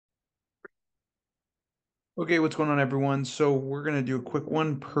Okay, what's going on, everyone? So we're going to do a quick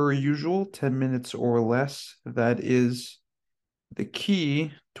one per usual, 10 minutes or less. That is the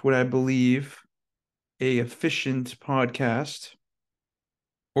key to what I believe a efficient podcast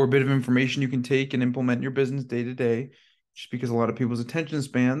or a bit of information you can take and implement in your business day to day, just because a lot of people's attention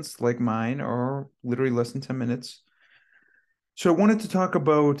spans, like mine, are literally less than 10 minutes. So I wanted to talk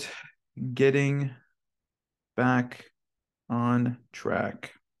about getting back on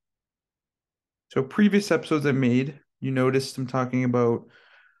track. So previous episodes I made, you noticed I'm talking about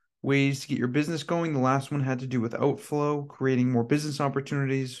ways to get your business going. The last one had to do with outflow, creating more business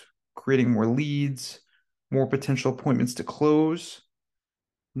opportunities, creating more leads, more potential appointments to close.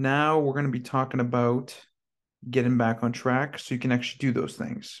 Now we're going to be talking about getting back on track so you can actually do those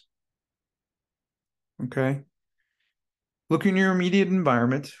things. Okay. Look in your immediate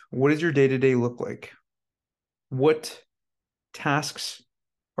environment. What does your day to day look like? What tasks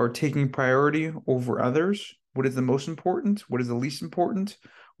are taking priority over others? What is the most important? What is the least important?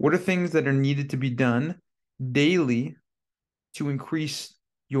 What are things that are needed to be done daily to increase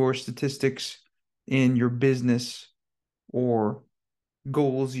your statistics in your business or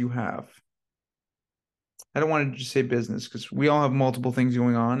goals you have? I don't want to just say business because we all have multiple things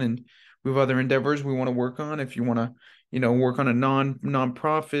going on and we have other endeavors we want to work on. If you want to, work on a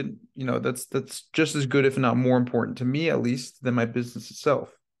nonprofit, that's just as good, if not more important to me at least, than my business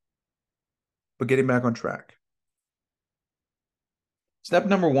itself. But getting back on track. Step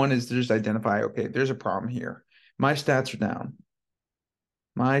number one is to just identify, okay, there's a problem here. My stats are down.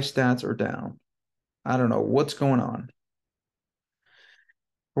 My stats are down. I don't know what's going on.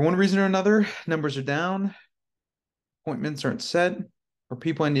 For one reason or another, numbers are down, appointments aren't set, or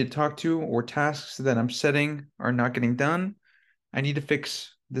people I need to talk to, or tasks that I'm setting are not getting done. I need to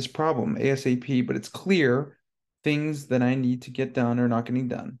fix this problem ASAP, but it's clear things that I need to get done are not getting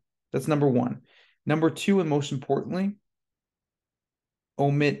done. That's number one. Number two, and most importantly,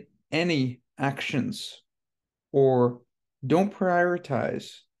 omit any actions or don't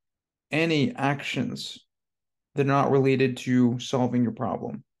prioritize any actions that are not related to solving your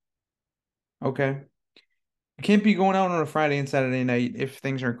problem. Okay. You can't be going out on a Friday and Saturday night if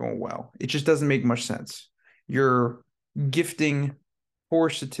things aren't going well. It just doesn't make much sense. You're gifting poor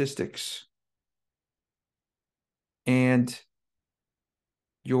statistics and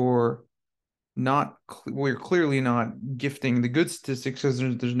you're you're clearly not gifting the good statistics because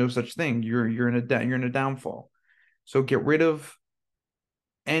there's no such thing. You're in a downfall. So get rid of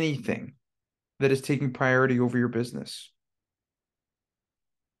anything that is taking priority over your business.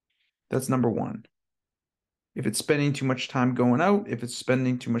 That's number one. If it's spending too much time going out, if it's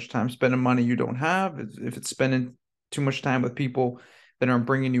spending too much time spending money you don't have, if it's spending too much time with people that aren't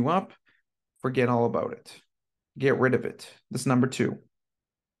bringing you up, forget all about it. Get rid of it. That's number two,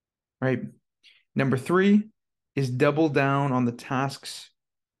 right? Number three is double down on the tasks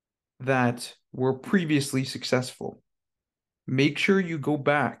that were previously successful. Make sure you go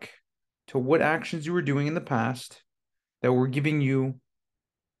back to what actions you were doing in the past that were giving you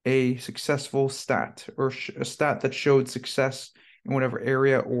a successful stat or a stat that showed success in whatever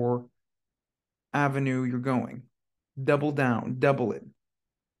area or avenue you're going. Double down, double it,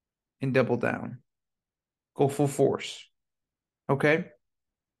 and double down. Go full force. Okay?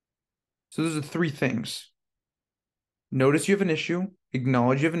 So those are three things. Notice you have an issue,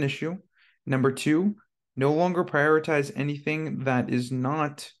 acknowledge you have an issue. Number two, no longer prioritize anything that is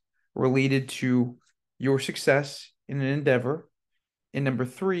not related to your success in an endeavor. And number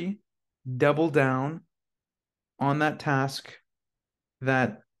three, double down on that task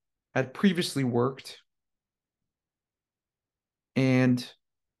that had previously worked and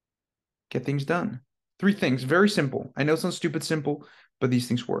get things done. Three things, very simple. I know it sounds stupid simple, but these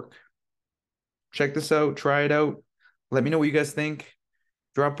things work. Check this out, try it out. Let me know what you guys think.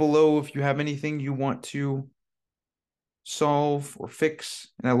 Drop below if you have anything you want to solve or fix,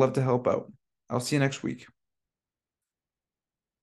 and I'd love to help out. I'll see you next week.